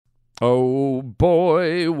Oh,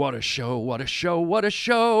 boy, what a show, what a show, what a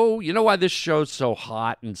show. You know why this show's so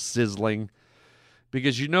hot and sizzling?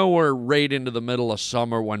 Because you know we're right into the middle of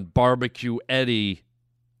summer when BBQ Edddy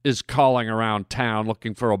is calling around town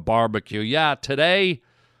looking for a barbecue. Yeah, today,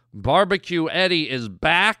 BBQ Edddy is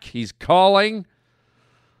back. He's calling.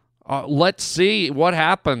 Let's see what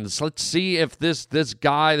happens. Let's see if this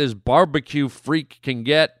guy, this barbecue freak, can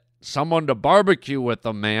get someone to barbecue with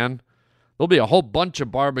him, man. There'll be a whole bunch of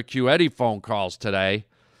BBQ Edddy phone calls today.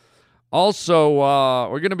 Also,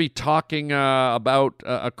 we're going to be talking about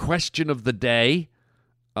a question of the day.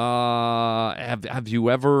 Have you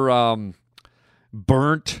ever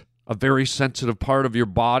burnt a very sensitive part of your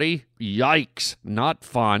body? Yikes. Not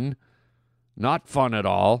fun. Not fun at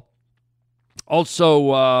all.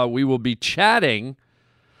 Also, we will be chatting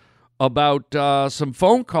about some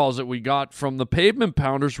phone calls that we got from the Pavement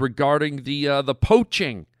Pounders regarding the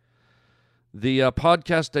poaching. The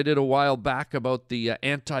podcast I did a while back about the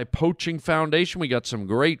Anti-Poaching Foundation. We got some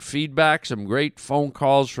great feedback, some great phone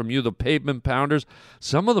calls from you, the Pavement Pounders.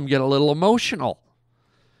 Some of them get a little emotional.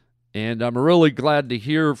 And I'm really glad to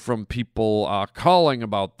hear from people calling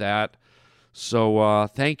about that. So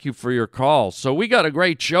thank you for your calls. So we got a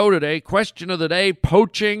great show today. Question of the day,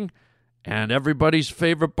 poaching, and everybody's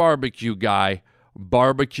favorite barbecue guy,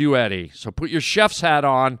 BBQ Edddy. So put your chef's hat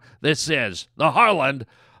on. This is the Harland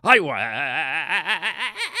Highway.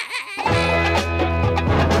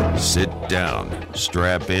 Sit down,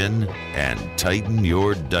 strap in, and tighten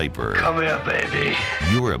your diaper. Come here, baby.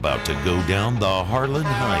 You're about to go down the Harlan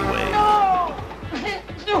Highway. No!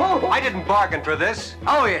 I didn't bargain for this.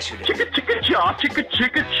 Oh, yes, you did.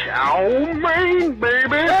 Chicka chow mein,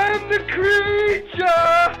 baby. And the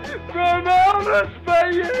creature from outer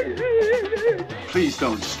space. Please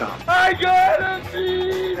don't stop. I got a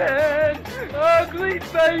mean and ugly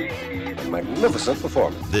face. Magnificent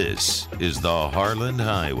performance. This is the Harlan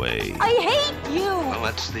Highway. I hate you! Well,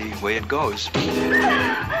 that's the way it goes.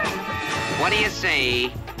 What do you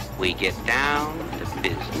say we get down to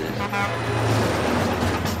business?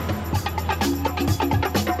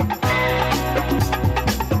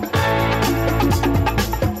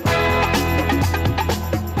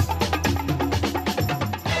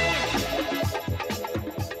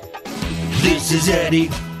 This is Eddie.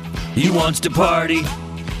 He wants to party,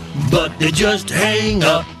 but they just hang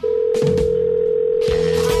up.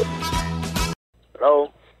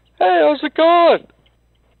 Hello? Hey, how's it going?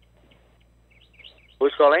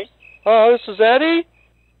 Who's calling? This is Eddie.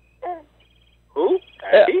 Who?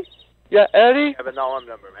 Eddie? Yeah, Eddie. I have a no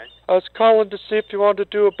number, man. I was calling to see if you wanted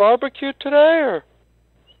to do a barbecue today, or...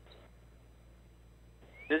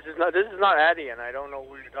 This is not Eddie, and I don't know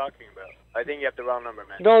who you're talking about. I think you have the wrong number,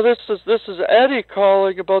 man. No, this is Eddie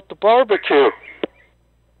calling about the barbecue.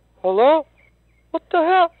 Hello? What the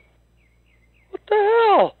hell? What the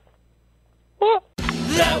hell? What?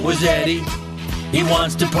 That was Eddie. He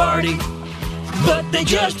wants to party, but they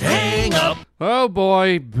just hang up. Oh,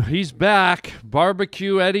 boy, he's back.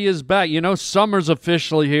 BBQ Edddy is back. You know, summer's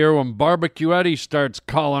officially here when BBQ Edddy starts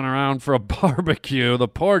calling around for a barbecue. The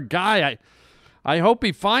poor guy, I hope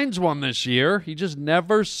he finds one this year. He just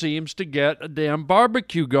never seems to get a damn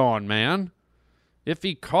barbecue going, man. If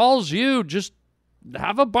he calls you, just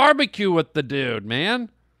have a barbecue with the dude,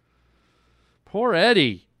 man. Poor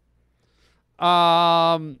Eddie.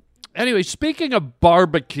 Anyway, speaking of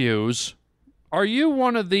barbecues, are you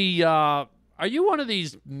one of these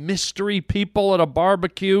mystery people at a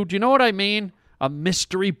barbecue? Do you know what I mean? A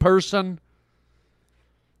mystery person?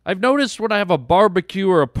 I've noticed when I have a barbecue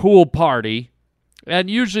or a pool party,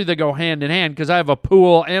 and usually they go hand in hand because I have a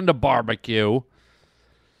pool and a barbecue.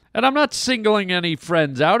 And I'm not singling any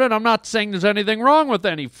friends out, and I'm not saying there's anything wrong with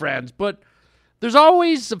any friends, but there's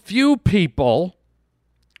always a few people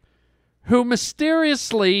who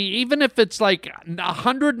mysteriously, even if it's like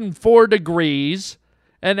 104 degrees,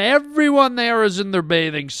 and everyone there is in their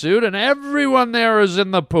bathing suit, and everyone there is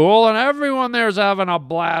in the pool, and everyone there is having a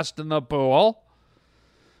blast in the pool,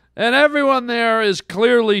 and everyone there is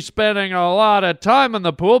clearly spending a lot of time in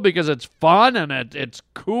the pool because it's fun and it's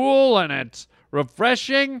cool and it's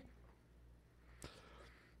refreshing.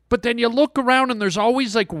 But then you look around and there's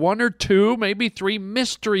always like one or two, maybe three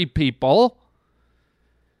mystery people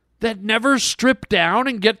that never strip down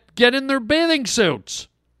and get in their bathing suits.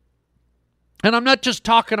 And I'm not just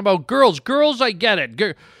talking about girls. Girls, I get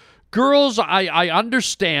it. Girls, I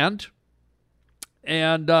understand.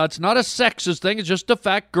 And it's not a sexist thing. It's just a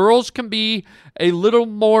fact. Girls can be a little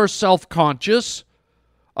more self-conscious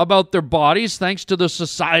about their bodies thanks to the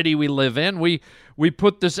society we live in. We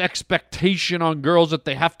put this expectation on girls that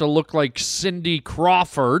they have to look like Cindy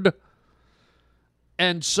Crawford.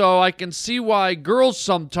 And so I can see why girls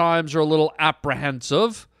sometimes are a little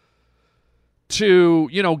apprehensive to,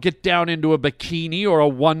 get down into a bikini or a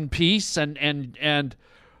one piece and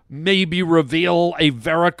maybe reveal a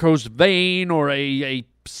varicose vein or a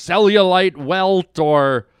cellulite welt,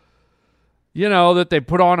 or, that they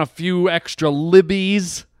put on a few extra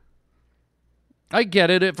libbies. I get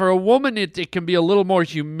it. For a woman, it can be a little more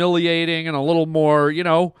humiliating and a little more,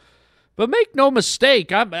 but make no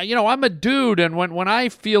mistake, I'm a dude, and when I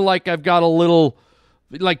feel like I've got a little,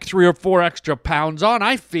 like 3 or 4 extra pounds on,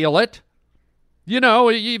 I feel it.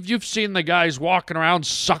 You've seen the guys walking around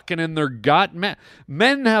sucking in their gut.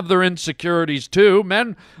 Men have their insecurities too.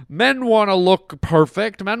 Men want to look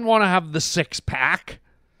perfect. Men want to have the 6-pack.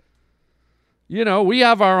 We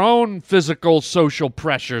have our own physical, social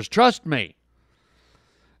pressures. Trust me.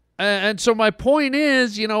 And so my point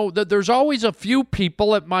is, that there's always a few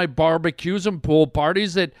people at my barbecues and pool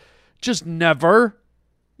parties that just never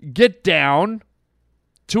get down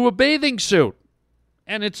to a bathing suit.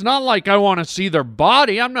 And it's not like I want to see their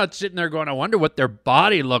body. I'm not sitting there going, I wonder what their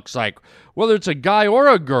body looks like, whether it's a guy or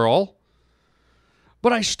a girl.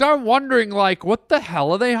 But I start wondering, what the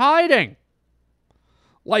hell are they hiding?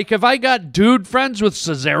 Have I got dude friends with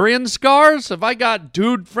cesarean scars? Have I got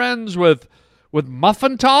dude friends with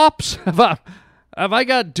muffin tops? Have I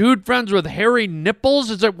got dude friends with hairy nipples?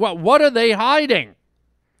 Is it what are they hiding?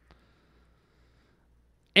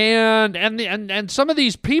 And some of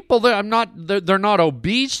these people, they're not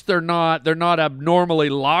obese, they're not abnormally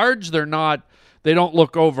large, they don't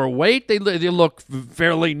look overweight, they look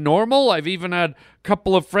fairly normal. I've even had a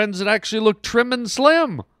couple of friends that actually look trim and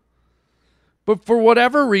slim. But for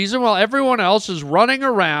whatever reason, while everyone else is running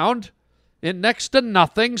around in next to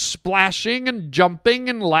nothing, splashing and jumping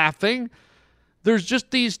and laughing, there's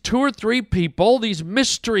just these 2 or 3 people, these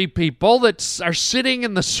mystery people that are sitting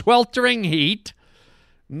in the sweltering heat,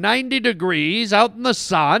 90 degrees, out in the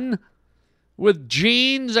sun, with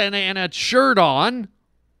jeans and a shirt on.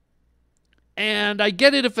 And I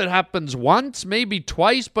get it if it happens once, maybe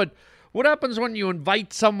twice, but what happens when you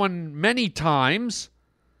invite someone many times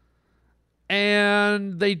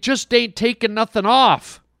and they just ain't taking nothing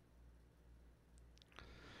off?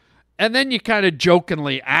 And then you kind of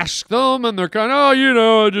jokingly ask them, and they're kind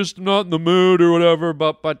of, just not in the mood or whatever,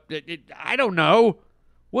 but I don't know.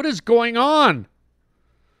 What is going on?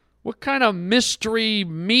 What kind of mystery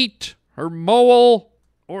meat or mole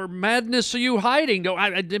or madness are you hiding?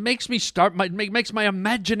 It makes me makes my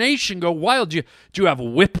imagination go wild. Do you have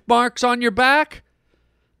whip marks on your back?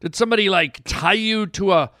 Did somebody tie you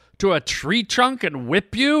to a tree trunk and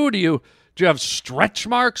whip you? Do you have stretch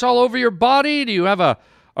marks all over your body? Do you have a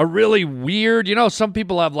really weird, some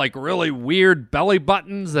people have really weird belly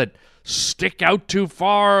buttons that stick out too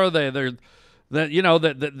far. They're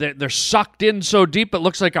sucked in so deep it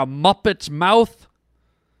looks like a Muppet's mouth,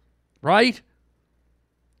 right?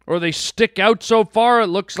 Or they stick out so far it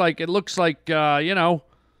looks like I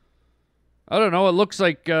don't know, it looks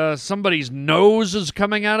like somebody's nose is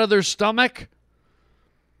coming out of their stomach.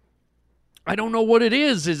 I don't know what it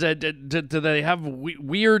is. Is it do they have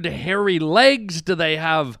weird hairy legs? Do they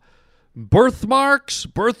have birthmarks?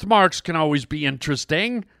 Birthmarks can always be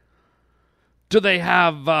interesting. Do they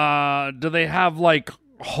have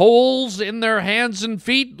holes in their hands and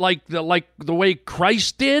feet like the way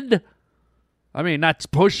Christ did? I mean, that's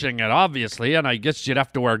pushing it, obviously, and I guess you'd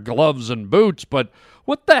have to wear gloves and boots, but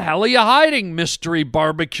what the hell are you hiding, mystery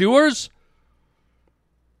barbecuers?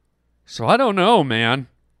 So I don't know, man.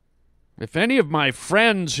 If any of my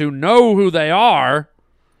friends who know who they are,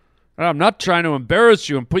 and I'm not trying to embarrass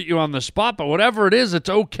you and put you on the spot, but whatever it is, it's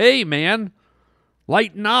okay, man.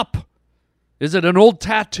 Lighten up. Is it an old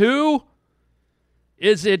tattoo?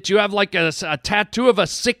 Is it you have a tattoo of a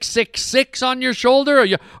 666 on your shoulder?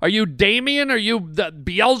 Are you Damien? Are you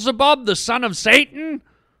Beelzebub, the son of Satan?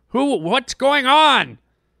 What's going on?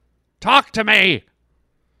 Talk to me.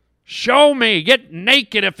 Show me. Get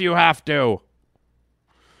naked if you have to.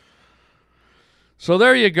 So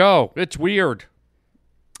there you go. It's weird.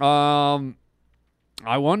 I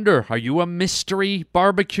wonder, are you a mystery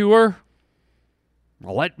barbecuer?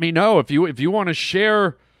 Well, let me know if you want to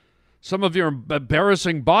share some of your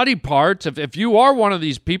embarrassing body parts. If you are one of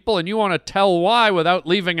these people and you want to tell why without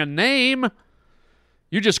leaving a name,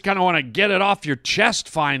 you just kind of want to get it off your chest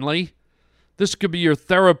finally. This could be your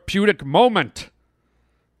therapeutic moment.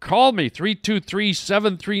 Call me,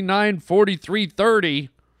 323-739-4330.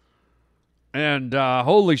 And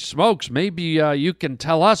holy smokes, maybe you can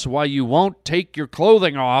tell us why you won't take your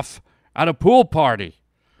clothing off at a pool party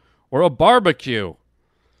or a barbecue.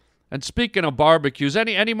 And speaking of barbecues,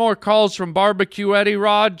 any more calls from barbecue, Eddie,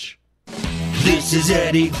 Raj? This is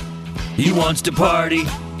Eddie. He wants to party,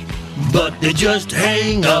 but they just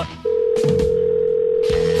hang up.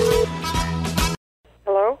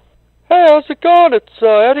 Hello? Hey, how's it going? It's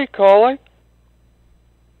Eddie calling.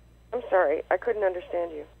 I'm sorry, I couldn't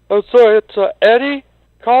understand you. Oh, sorry, it's Eddie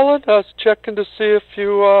calling. I was checking to see if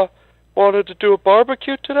you wanted to do a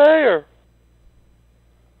barbecue today, or...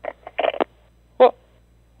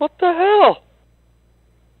 What the hell?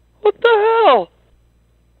 What the hell?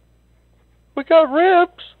 We got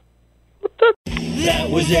ribs. What the... That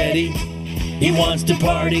was Eddie. He wants to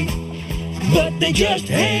party, but they just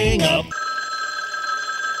hang up.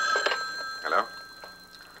 Hello?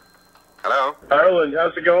 Hello? Harlan,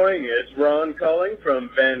 how's it going? It's Ron calling from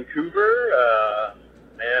Vancouver.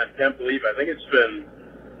 Man, can't believe, I think it's been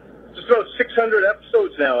just about 600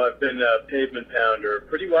 episodes now I've been Pavement Pounder.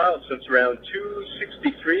 Pretty wild, since around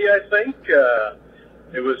 263, I think.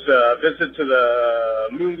 It was a visit to the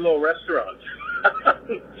Moonglow restaurant.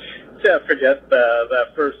 Can't forget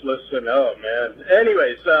that first listen. Oh, man.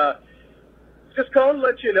 Anyways, just calling to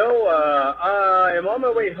let you know I am on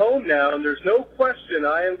my way home now, and there's no question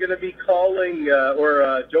I am going to be calling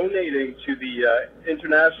or donating to the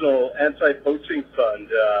International Anti-Poaching Fund.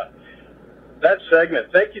 That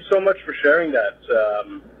segment, thank you so much for sharing that.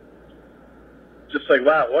 Just like,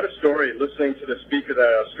 wow, what a story, listening to the speaker,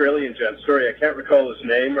 that Australian gent. Sorry, I can't recall his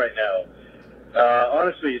name right now.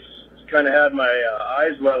 Honestly, it's kind of had my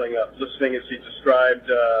eyes welling up listening as he described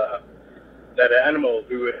that animal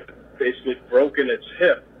who had basically broken its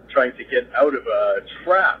hip trying to get out of a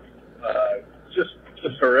trap. Just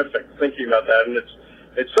horrific thinking about that. And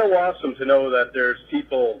it's so awesome to know that there's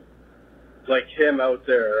people like him out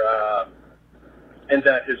there, and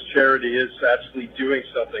that his charity is actually doing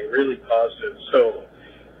something really positive. So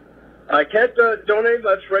I can't donate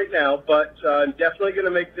much right now, but I'm definitely going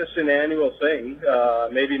to make this an annual thing,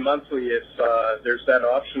 maybe monthly if there's that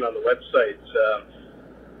option on the website.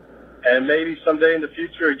 And maybe someday in the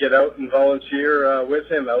future get out and volunteer with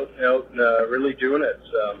him out and really doing it.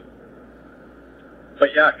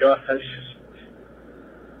 But yeah, gosh.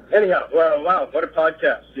 Anyhow, well, wow, what a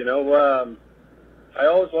podcast, you know. I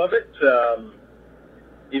always love it.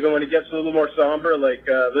 Even when it gets a little more somber like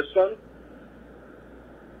this one.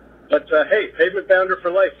 But hey, Pavement Pounder for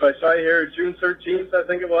life. I saw you here June 13th, I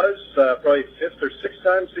think it was. Probably 5th or 6th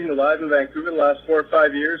time seeing you live in Vancouver the last 4 or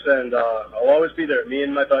 5 years, and I'll always be there, me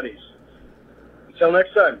and my buddies. Until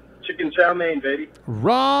next time, chicken chow mein, baby.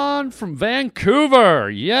 Ron from Vancouver.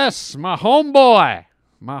 Yes, my homeboy.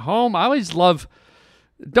 My home. I always love...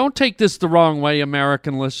 Don't take this the wrong way,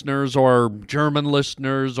 American listeners or German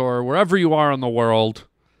listeners or wherever you are in the world.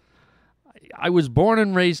 I was born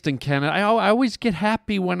and raised in Canada. I always get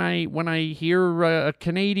happy when I hear a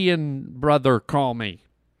Canadian brother call me.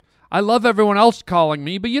 I love everyone else calling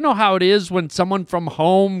me, but you know how it is when someone from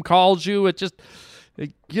home calls you.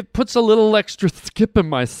 It puts a little extra skip in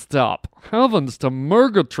my step. Heavens to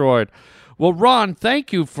Murgatroyd. Well, Ron,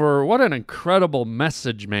 thank you for what an incredible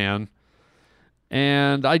message, man.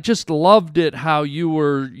 And I just loved it how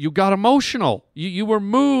you got emotional. You were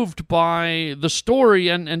moved by the story,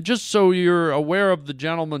 and just so you're aware of the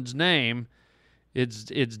gentleman's name, it's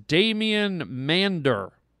Damien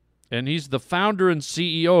Mander, and he's the founder and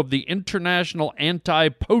CEO of the International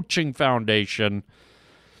Anti-Poaching Foundation.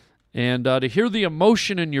 And to hear the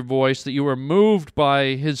emotion in your voice, that you were moved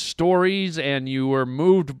by his stories and you were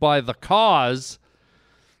moved by the cause,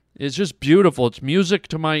 it's just beautiful. It's music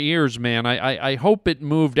to my ears, man. I hope it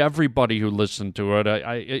moved everybody who listened to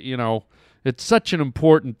it. You know, it's such an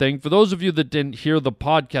important thing. For those of you that didn't hear the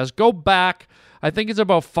podcast, go back. I think it's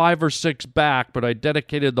about 5 or 6 back, but I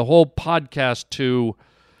dedicated the whole podcast to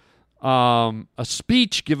a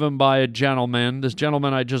speech given by a gentleman, this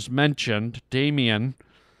gentleman I just mentioned, Damien,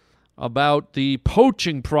 about the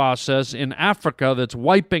poaching process in Africa that's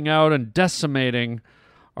wiping out and decimating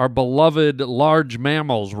our beloved large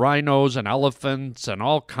mammals, rhinos and elephants and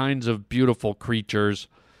all kinds of beautiful creatures.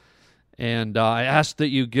 And I asked that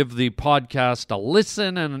you give the podcast a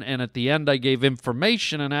listen, and at the end I gave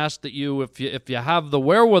information and asked that you, if you have the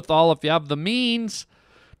wherewithal, if you have the means,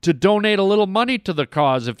 to donate a little money to the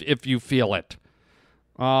cause if you feel it.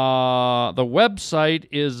 The website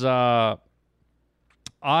is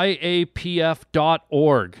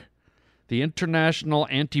IAPF.org. The International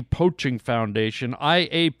Anti-Poaching Foundation,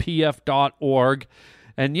 IAPF.org.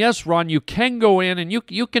 And yes, Ron, you can go in and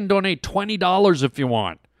you can donate $20 if you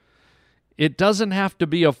want. It doesn't have to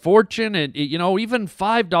be a fortune. Even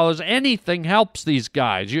 $5, anything helps these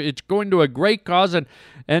guys. It's going to a great cause.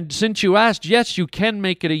 And since you asked, yes, you can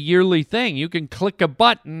make it a yearly thing. You can click a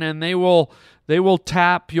button and they will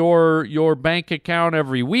tap your bank account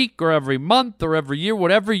every week or every month or every year,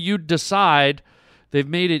 whatever you decide. They've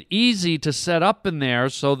made it easy to set up in there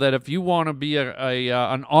so that if you want to be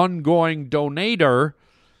an ongoing donator,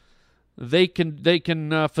 they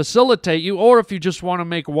can facilitate you. Or if you just want to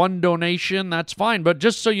make one donation, that's fine. But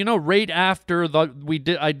just so you know, right after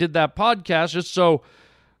I did that podcast, just so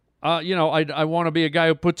I want to be a guy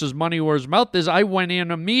who puts his money where his mouth is. I went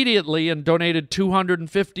in immediately and donated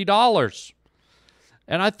 $250.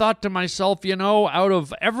 And I thought to myself, out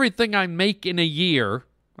of everything I make in a year,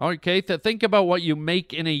 okay, think about what you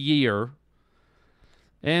make in a year,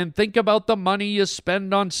 and think about the money you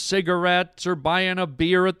spend on cigarettes or buying a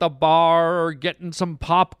beer at the bar or getting some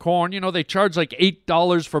popcorn. They charge like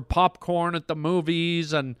 $8 for popcorn at the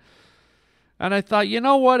movies, and I thought, you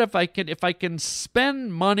know what, if I can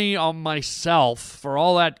spend money on myself for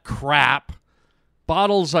all that crap,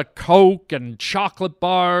 bottles of Coke and chocolate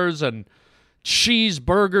bars and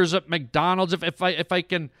cheeseburgers at McDonald's,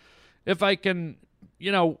 if I can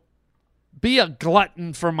be a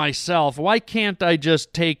glutton for myself, why can't I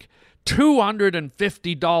just take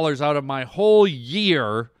 $250 out of my whole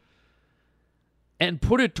year and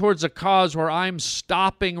put it towards a cause where I'm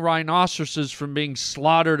stopping rhinoceroses from being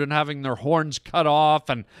slaughtered and having their horns cut off,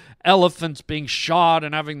 and elephants being shot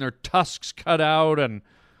and having their tusks cut out, and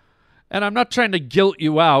I'm not trying to guilt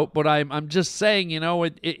you out, but I'm just saying,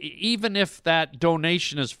 even if that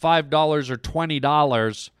donation is $5 or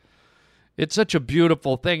 $20, it's such a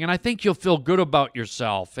beautiful thing, and I think you'll feel good about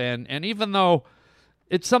yourself. And even though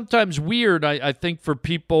it's sometimes weird, I think, for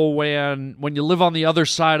people when you live on the other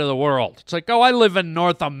side of the world. It's like, I live in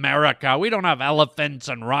North America. We don't have elephants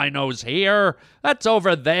and rhinos here. That's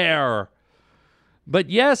over there. But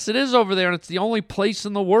yes, it is over there, and it's the only place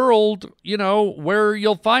in the world, where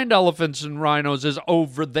you'll find elephants and rhinos is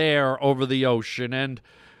over there, over the ocean. And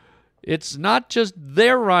it's not just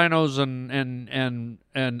their rhinos and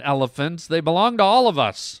elephants. They belong to all of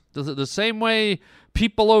us. The same way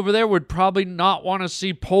people over there would probably not want to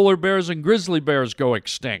see polar bears and grizzly bears go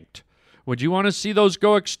extinct. Would you want to see those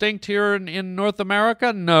go extinct here in North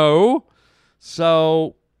America? No.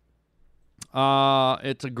 So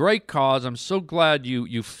it's a great cause. I'm so glad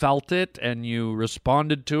you felt it and you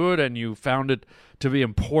responded to it and you found it to be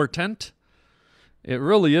important. It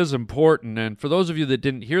really is important. And for those of you that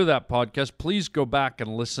didn't hear that podcast, please go back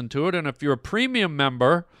and listen to it. And if you're a premium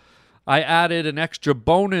member, I added an extra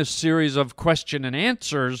bonus series of question and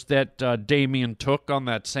answers that Damien took on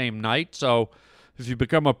that same night. So if you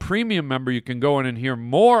become a premium member, you can go in and hear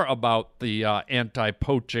more about the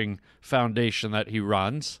anti-poaching foundation that he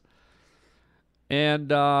runs.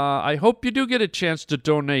 And I hope you do get a chance to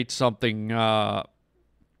donate something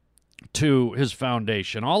to his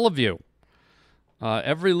foundation, all of you.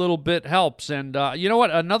 Every little bit helps. And you know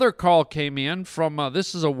what? Another call came in from,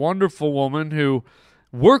 this is a wonderful woman who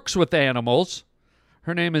works with animals.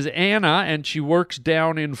 Her name is Anna, and she works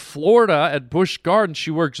down in Florida at Busch Gardens.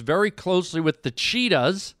 She works very closely with the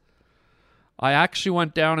cheetahs. I actually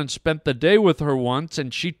went down and spent the day with her once,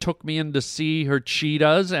 and she took me in to see her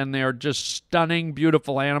cheetahs, and they're just stunning,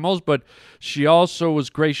 beautiful animals. But she also was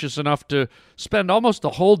gracious enough to spend almost a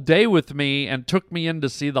whole day with me and took me in to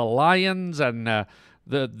see the lions, and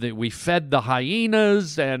we fed the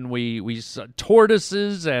hyenas, and we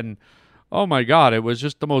tortoises, and oh my God, it was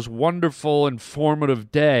just the most wonderful,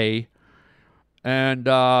 informative day. And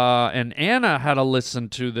Anna had to listen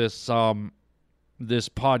to this this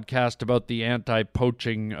podcast about the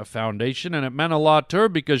anti-poaching foundation, and it meant a lot to her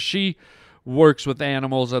because she works with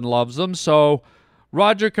animals and loves them. So,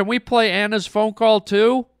 Roger, can we play Anna's phone call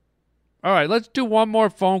too? All right, let's do one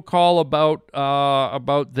more phone call about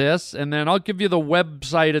this, and then I'll give you the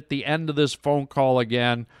website at the end of this phone call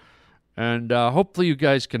again, and hopefully you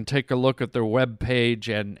guys can take a look at their webpage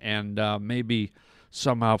and maybe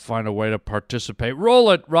somehow find a way to participate.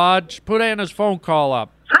 Roll it, Raj. Put Anna's phone call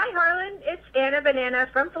up. Hi, Harlan. It's Anna Banana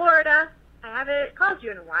from Florida. I haven't called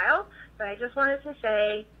you in a while, but I just wanted to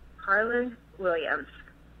say, Harlan Williams,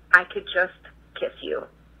 I could just kiss you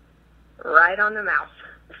right on the mouth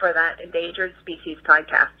for that Endangered Species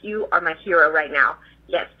podcast. You are my hero right now.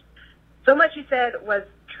 Yes. So much you said was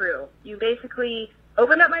true. You basically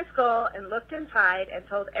opened up my skull and looked inside and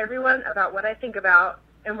told everyone about what I think about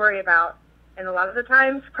and worry about, and a lot of the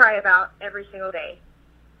times cry about every single day.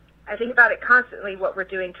 I think about it constantly, what we're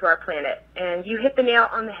doing to our planet. And you hit the nail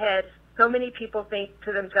on the head. So many people think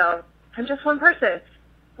to themselves, I'm just one person.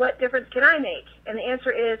 what difference can I make? And the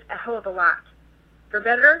answer is a hell of a lot. For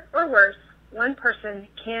better or worse, one person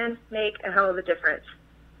can make a hell of a difference.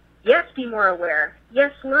 Yes, be more aware.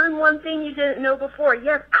 Yes, learn one thing you didn't know before.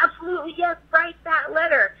 Yes, absolutely, yes, write that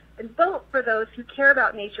letter. And vote for those who care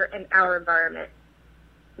about nature and our environment.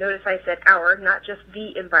 Notice I said our, not just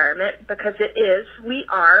the environment, because it is. We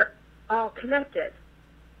are all connected.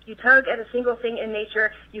 You tug at a single thing in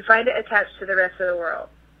nature, you find it attached to the rest of the world.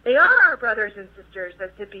 They are our brothers and sisters, as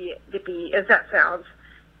dippy as that sounds.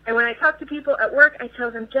 And when I talk to people at work, I tell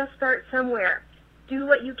them, just start somewhere. Do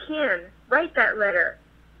what you can. Write that letter.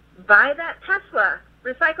 Buy that Tesla.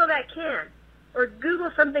 Recycle that can. Or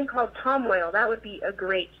Google something called palm oil. That would be a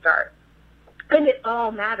great start. And it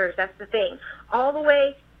all matters. That's the thing. All the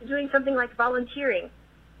way to doing something like volunteering.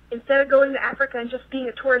 Instead of going to Africa and just being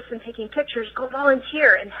a tourist and taking pictures, go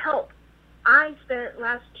volunteer and help. I spent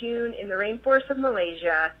last June in the rainforest of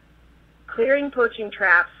Malaysia clearing poaching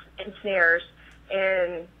traps and snares,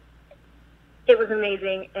 and it was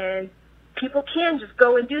amazing. And people can just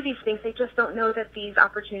go and do these things. They just don't know that these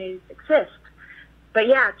opportunities exist. But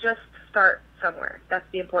yeah, just start somewhere. That's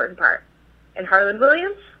the important part. And Harlan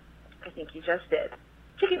Williams, I think you just did.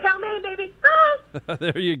 Chicken cow Maine, baby. Ah!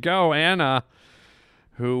 There you go, Anna,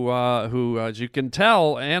 who, as you can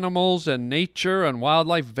tell, animals and nature and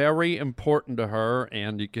wildlife, very important to her,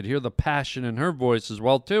 and you could hear the passion in her voice as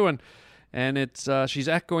well, too. And it's she's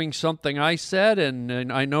echoing something I said,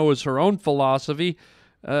 and I know is her own philosophy.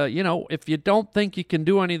 If you don't think you can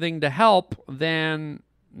do anything to help, then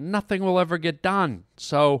nothing will ever get done.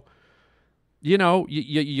 So,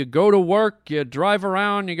 you go to work, you drive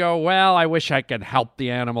around, you go, well, I wish I could help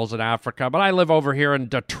the animals in Africa, but I live over here in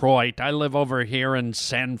Detroit. I live over here in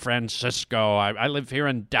San Francisco. I live here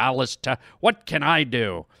in Dallas. What can I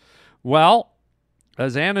do? Well,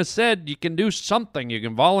 as Anna said, you can do something. You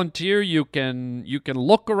can volunteer. You can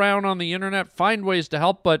look around on the internet, find ways to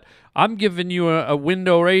help, but I'm giving you a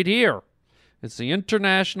window right here. It's the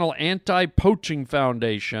International Anti-Poaching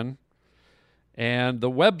Foundation. And the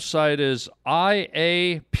website is iapf.org,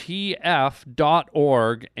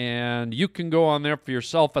 and you can go on there for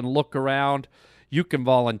yourself and look around. You can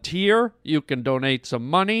volunteer. You can donate some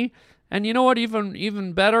money. And you know what?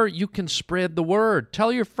 Even better, you can spread the word.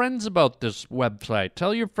 Tell your friends about this website.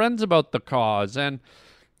 Tell your friends about the cause. And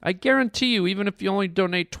I guarantee you, even if you only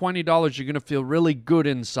donate $20, you're going to feel really good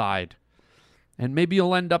inside. And maybe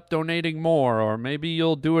you'll end up donating more, or maybe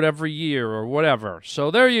you'll do it every year or whatever. So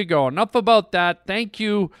there you go. Enough about that. Thank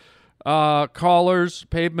you, callers,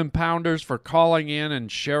 Pavement Pounders, for calling in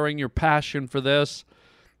and sharing your passion for this.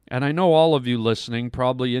 And I know all of you listening,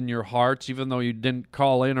 probably in your hearts, even though you didn't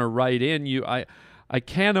call in or write in, I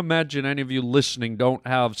can't imagine any of you listening don't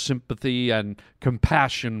have sympathy and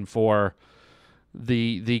compassion for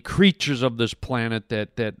the creatures of this planet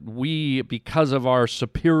that we, because of our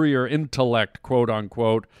superior intellect, quote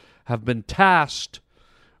unquote, have been tasked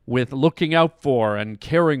with looking out for and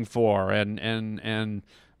caring for and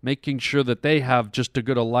making sure that they have just as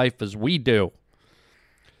good a life as we do.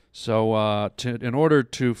 So in order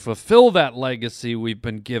to fulfill that legacy we've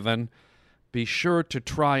been given, be sure to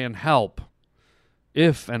try and help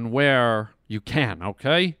if and where you can,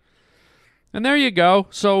 okay? And there you go.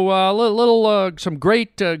 So some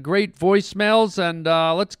great voicemails, and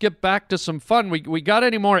let's get back to some fun. We got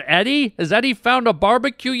any more Eddie? Has Eddie found a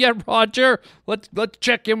barbecue yet, Roger? Let's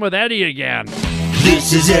check in with Eddie again.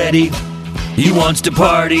 This is Eddie. He wants to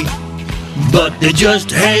party, but they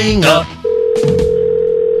just hang up.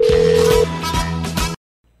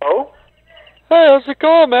 Oh? Hey, how's it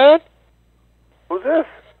going, man? Who's this?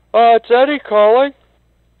 It's Eddie calling.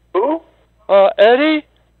 Who? Eddie?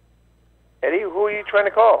 Eddie, who are you trying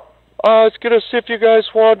to call? I was gonna see if you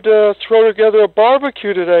guys wanted to throw together a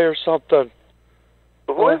barbecue today or something.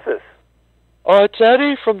 Who is this? It's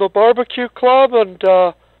Eddie from the barbecue club, and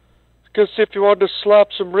gonna see if you wanted to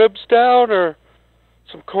slap some ribs down or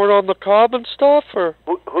some corn on the cob and stuff, or...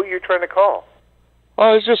 Who are you trying to call?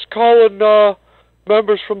 I was just calling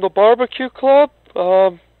members from the barbecue club.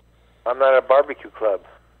 I'm not a barbecue club.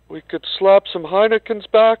 We could slap some Heinekens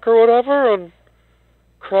back or whatever, and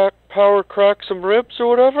crack some ribs or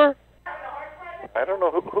whatever. I don't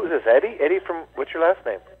know who's this. Eddie? Eddie from, what's your last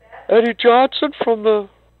name? Eddie Johnson from the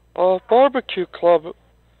barbecue club.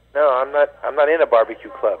 No, I'm not in a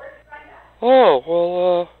barbecue club.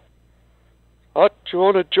 Oh, well, do you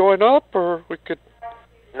want to join up, or we could...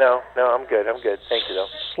 No, I'm good. Thank you, though.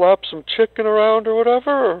 Slap some chicken around or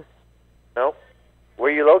whatever, or... No.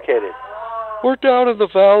 Where are you located? We're down in the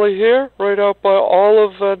valley here, right out by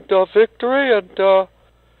Olive and Victory, and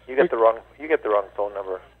You get the wrong phone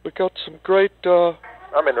number. we got some great...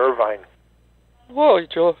 I'm in Irvine. Well,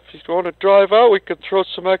 if you want to drive out, we could throw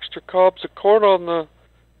some extra cobs of corn on the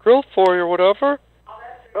grill for you or whatever.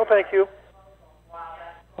 No, thank you.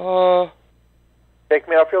 How Take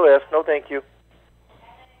me off your list. No, thank you.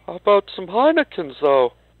 about some Heinekens,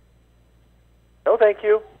 though? No, thank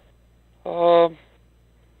you.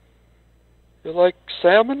 You like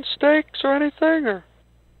salmon steaks or anything, or?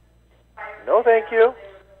 No, thank you.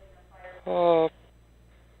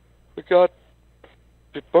 We got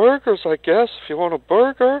the burgers, I guess, if you want a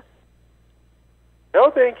burger.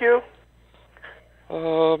 No, thank you.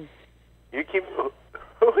 You keep...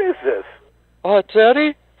 Who is this? It's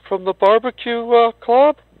Eddie from the barbecue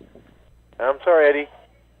club. I'm sorry, Eddie.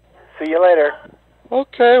 See you later.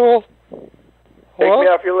 Okay, well... Take me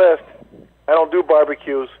off your list. I don't do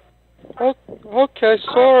barbecues. Okay,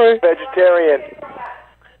 sorry. Vegetarian.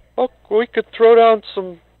 Oh, we could throw down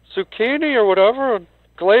some zucchini or whatever and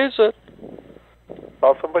glaze it.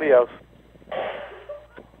 Call somebody else.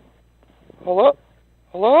 Hello?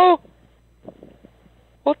 Hello?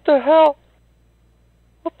 What the hell?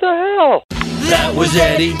 What the hell? That was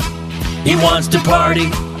Eddie. He wants to party,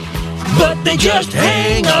 but they just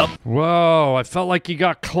hang up. Whoa, I felt like he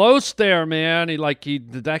got close there, man.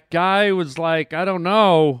 That guy was like, I don't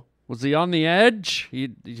know. Was he on the edge? He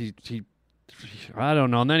I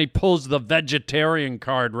don't know. And then he pulls the vegetarian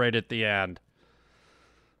card right at the end.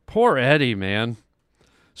 Poor Eddie, man.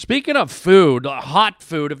 Speaking of food, hot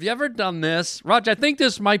food, have you ever done this? Raj, I think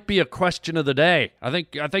this might be a question of the day. I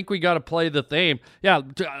think we got to play the theme. Yeah,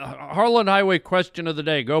 Harlan Highway question of the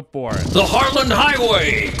day. Go for it. The Harlan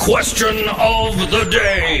Highway question of the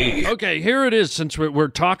day. Okay, here it is. Since we're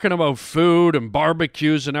talking about food and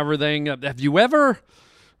barbecues and everything, have you ever...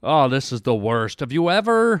 Oh, this is the worst. Have you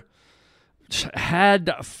ever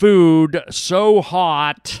had food so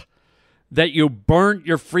hot that you burnt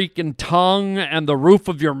your freaking tongue and the roof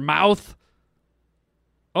of your mouth?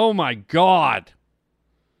 Oh, my God.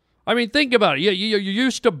 I mean, think about it. You're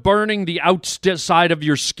used to burning the outside of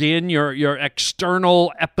your skin, your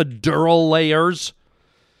external epidural layers.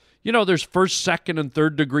 You know, there's first, second, and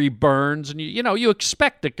third degree burns, and you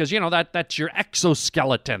expect it because that's your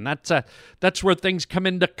exoskeleton. That's where things come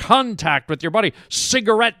into contact with your body.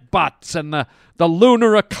 Cigarette butts and the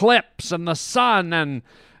lunar eclipse and the sun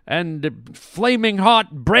and flaming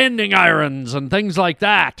hot branding irons and things like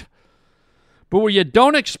that. But where you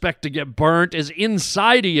don't expect to get burnt is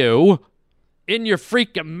inside of you, in your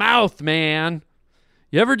freaking mouth, man.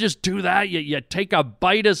 You ever just do that? You take a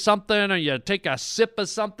bite of something or you take a sip of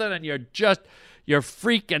something and your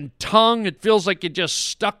freaking tongue, it feels like you just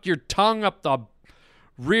stuck your tongue up the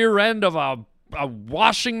rear end of a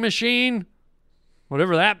washing machine.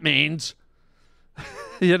 Whatever that means.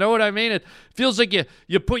 You know what I mean? It feels like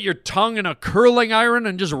you put your tongue in a curling iron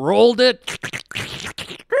and just rolled it.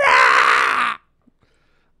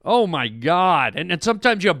 Oh, my God. And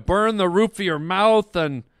sometimes you burn the roof of your mouth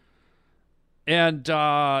and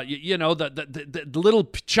the little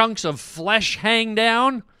chunks of flesh hang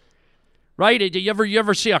down, right? You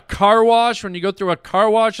ever see a car wash when you go through a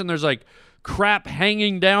car wash and there's like crap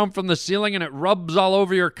hanging down from the ceiling and it rubs all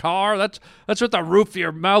over your car? That's what the roof of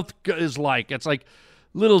your mouth is like. It's like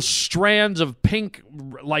little strands of pink,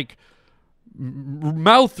 like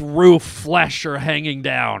mouth roof flesh are hanging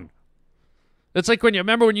down. It's like when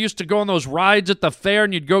you used to go on those rides at the fair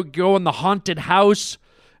and you'd go in the haunted house.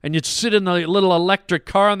 And you'd sit in the little electric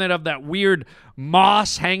car, and they'd have that weird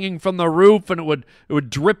moss hanging from the roof, and it would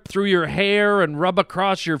drip through your hair and rub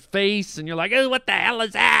across your face, and you're like, "Oh, what the hell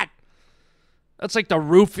is that?" That's like the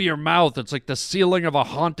roof of your mouth. It's like the ceiling of a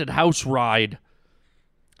haunted house ride.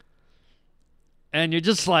 And you're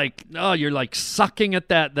just like, you're like sucking at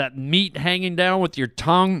that meat hanging down with your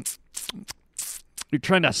tongue. You're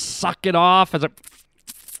trying to suck it off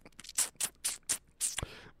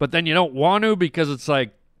but then you don't want to because it's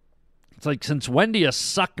like, since when do you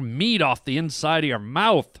suck meat off the inside of your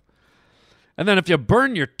mouth? And then if you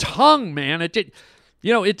burn your tongue, man,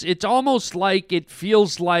 it's almost like it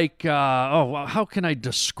feels like, how can I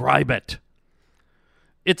describe it?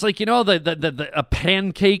 It's like, a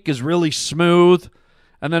pancake is really smooth.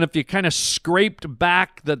 And then if you kind of scraped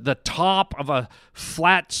back the top of a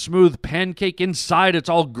flat, smooth pancake, inside it's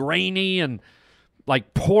all grainy and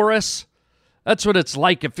like porous. That's what it's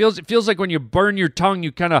like. It feels like when you burn your tongue,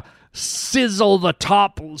 you kind of sizzle the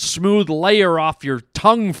top smooth layer off your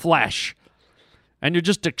tongue flesh. And you're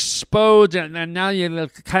just exposed, and now you're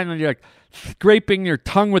like scraping your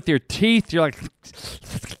tongue with your teeth. You're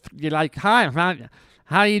like, "Hi,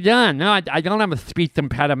 how you doing?" "No, I don't have a speech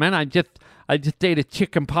impediment. I just ate a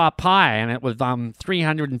chicken pot pie, and it was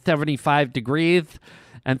 375 degrees,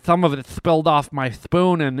 and some of it spilled off my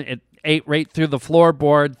spoon, and ate right through the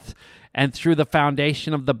floorboards and through the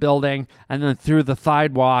foundation of the building and then through the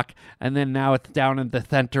sidewalk, and then now it's down in the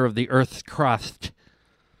center of the Earth's crust.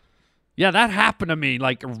 Yeah, that happened to me.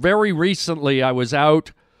 Like, very recently, I was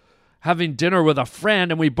out having dinner with a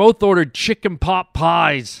friend, and we both ordered chicken pot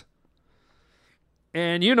pies.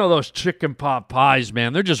 And you know those chicken pot pies,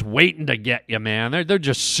 man. They're just waiting to get you, man. They're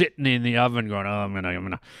just sitting in the oven going, oh, I'm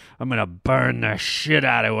gonna burn the shit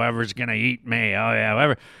out of whoever's gonna eat me. Oh yeah,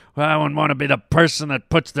 whoever. Well, I wouldn't want to be the person that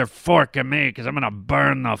puts their fork in me because I'm gonna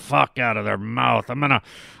burn the fuck out of their mouth. I'm gonna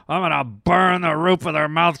burn the roof of their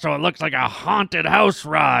mouth so it looks like a haunted house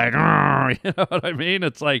ride. You know what I mean?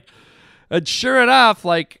 It's like, and sure enough,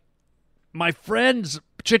 like, my friend's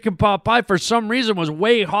chicken pot pie for some reason was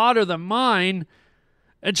way hotter than mine.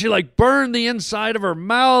 And she, like, burned the inside of her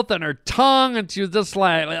mouth and her tongue, and she was just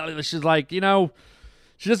like, she's like, you know,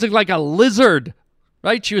 she just looked like a lizard,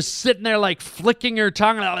 right? She was sitting there, like, flicking her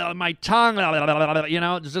tongue, my tongue, you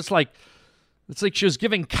know, it's just like, it's like she was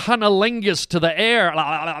giving cunnilingus to the air,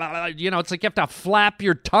 you know, it's like you have to flap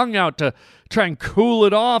your tongue out to try and cool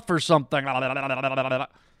it off or something.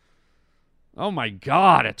 Oh, my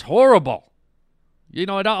God, it's horrible. You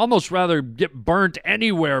know, I'd almost rather get burnt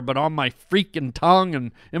anywhere but on my freaking tongue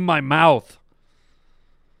and in my mouth.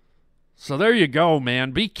 So there you go,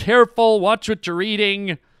 man. Be careful. Watch what you're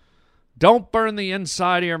eating. Don't burn the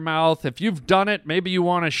inside of your mouth. If you've done it, maybe you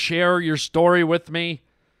want to share your story with me.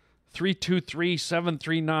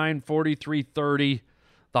 323-739-4330.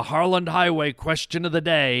 The Harland Highway question of the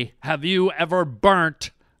day. Have you ever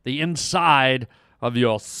burnt the inside of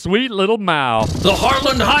your sweet little mouth? The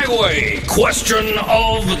Harland Highway question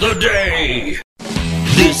of the day.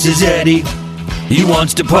 This is Eddie. He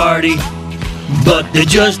wants to party, but they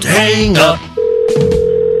just hang up.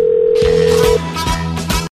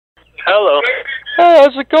 Hello. Hey,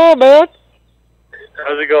 how's it going, man?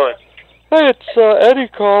 How's it going? Hey, it's Eddie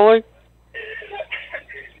calling.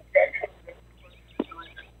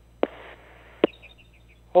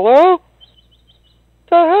 Hello? What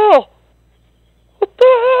the hell? What the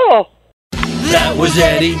hell? That was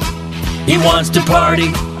Eddie. He wants to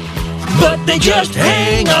party, but they just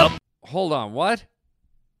hang up. Hold on, what?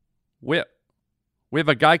 We have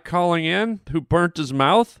a guy calling in who burnt his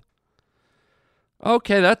mouth?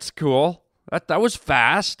 Okay, that's cool. That was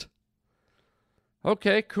fast.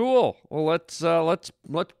 Okay, cool. Well, let's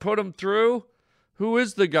put him through. Who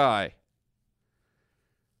is the guy?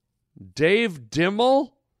 Dave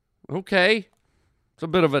Dimmel? Okay. It's a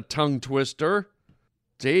bit of a tongue twister.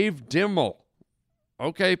 Dave Dimmel.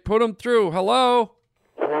 Okay, put him through. Hello?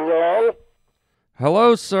 Hello?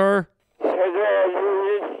 Hello, sir.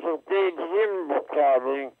 Hello, this is Dave Dimmel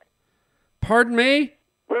calling. Pardon me?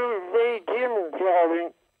 This is Dave Dimmel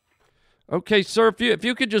calling. Okay, sir, if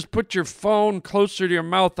you could just put your phone closer to your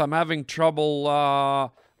mouth, I'm having trouble,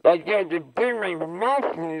 I got to bring my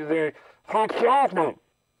mouth with the hot chocolate.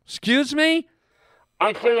 Excuse me?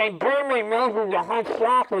 I said I burned my mouth with the hot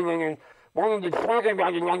chocolate and I wanted to talk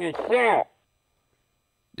about it on the show.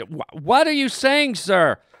 What are you saying,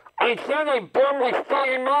 sir? I said I burned my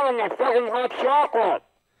fucking mouth with the fucking hot chocolate.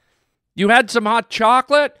 You had some hot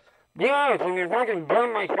chocolate? Yes, and it fucking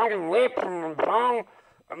burned my fucking lips and my tongue,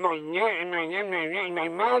 and my neck, and my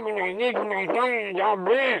mouth, and my lips, and my tongue, and it's all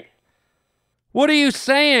red. What are you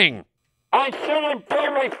saying? I said I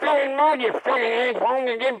burned my fucking mouth, you fucking asshole,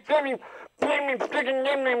 and then fucking sticking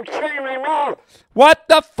them and chewing my mouth. What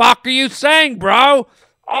the fuck are you saying, bro?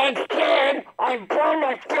 I said I burned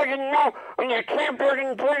my fucking mouth, and I can't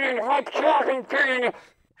fucking put in hot chocolate and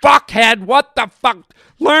Fuckhead, what the fuck?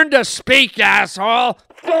 Learn to speak, asshole.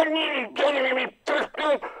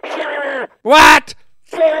 What?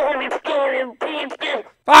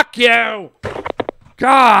 Fuck you.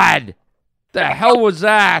 God. The hell was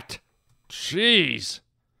that? Jeez.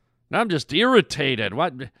 Now I'm just irritated.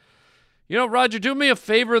 What? You know, Roger, do me a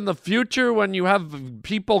favor in the future when you have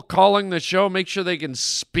people calling the show, make sure they can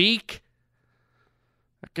speak.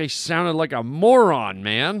 That guy sounded like a moron,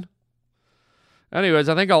 man. Anyways,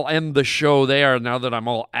 I think I'll end the show there now that I'm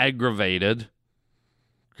all aggravated.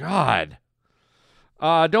 God.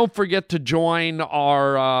 Don't forget to join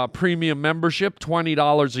our premium membership.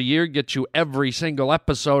 $20 a year gets you every single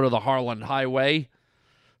episode of the Harland Highway.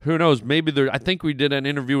 Who knows? Maybe I think we did an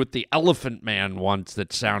interview with the Elephant Man once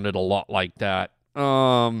that sounded a lot like that.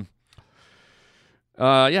 Yeah,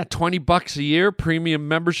 $20 a year. Premium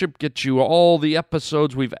membership gets you all the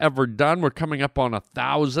episodes we've ever done. We're coming up on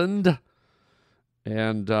 1,000.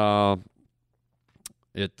 And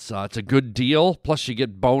it's a good deal. Plus, you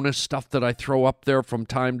get bonus stuff that I throw up there from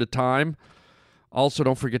time to time. Also,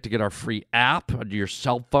 don't forget to get our free app on your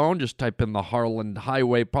cell phone. Just type in the Harland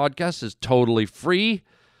Highway Podcast. It's totally free.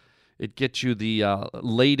 It gets you the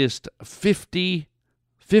latest 50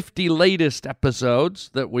 latest episodes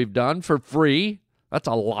that we've done for free. That's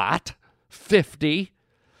a lot. 50.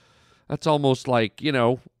 That's almost like,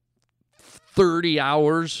 30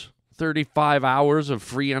 hours, 35 hours of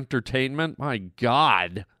free entertainment. My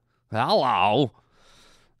God. Hello.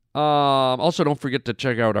 Also, don't forget to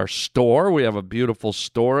check out our store. We have a beautiful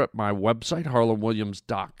store at my website,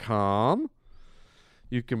 harlanwilliams.com.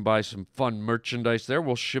 You can buy some fun merchandise there.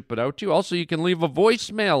 We'll ship it out to you. Also, you can leave a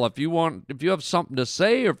voicemail if you have something to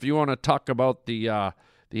say, or if you want to talk about the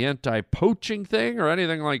anti-poaching thing or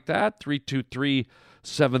anything like that.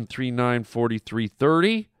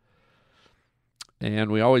 323-739-4330.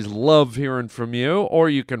 And we always love hearing from you. Or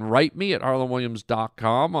you can write me at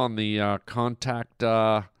harlanwilliams.com on the contact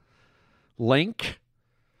link.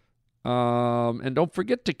 And don't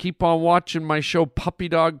forget to keep on watching my show Puppy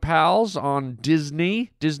Dog Pals on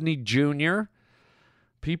Disney Junior.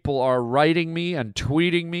 People are writing me and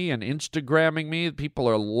tweeting me and Instagramming me. People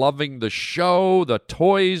are loving the show. The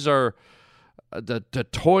toys are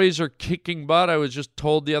kicking butt. I was just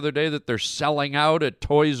told the other day that they're selling out at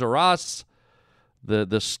Toys R Us.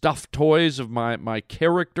 The stuffed toys of my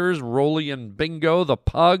characters, Rolly and Bingo, the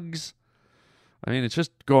pugs. I mean, it's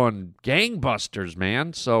just going gangbusters,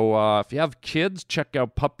 man. So if you have kids, check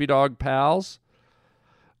out Puppy Dog Pals.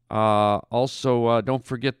 Also, don't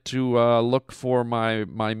forget to look for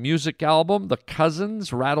my music album, The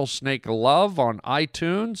Cousins, Rattlesnake of Love, on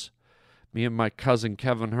iTunes. Me and my cousin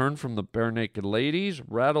Kevin Hearn from the Bare Naked Ladies,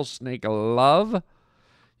 Rattlesnake of Love.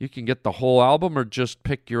 You can get the whole album or just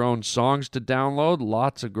pick your own songs to download.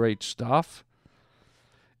 Lots of great stuff.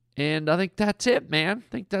 And I think that's it, man. I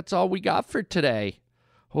think that's all we got for today.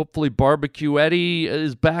 Hopefully Barbecue Eddie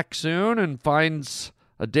is back soon and finds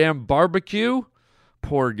a damn barbecue.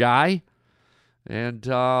 Poor guy. And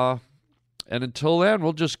until then,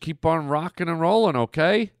 we'll just keep on rocking and rolling,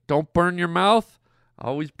 okay? Don't burn your mouth.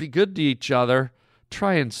 Always be good to each other.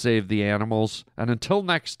 Try and save the animals. And until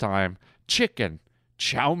next time, chicken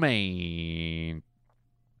chow mein.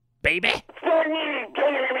 Baby.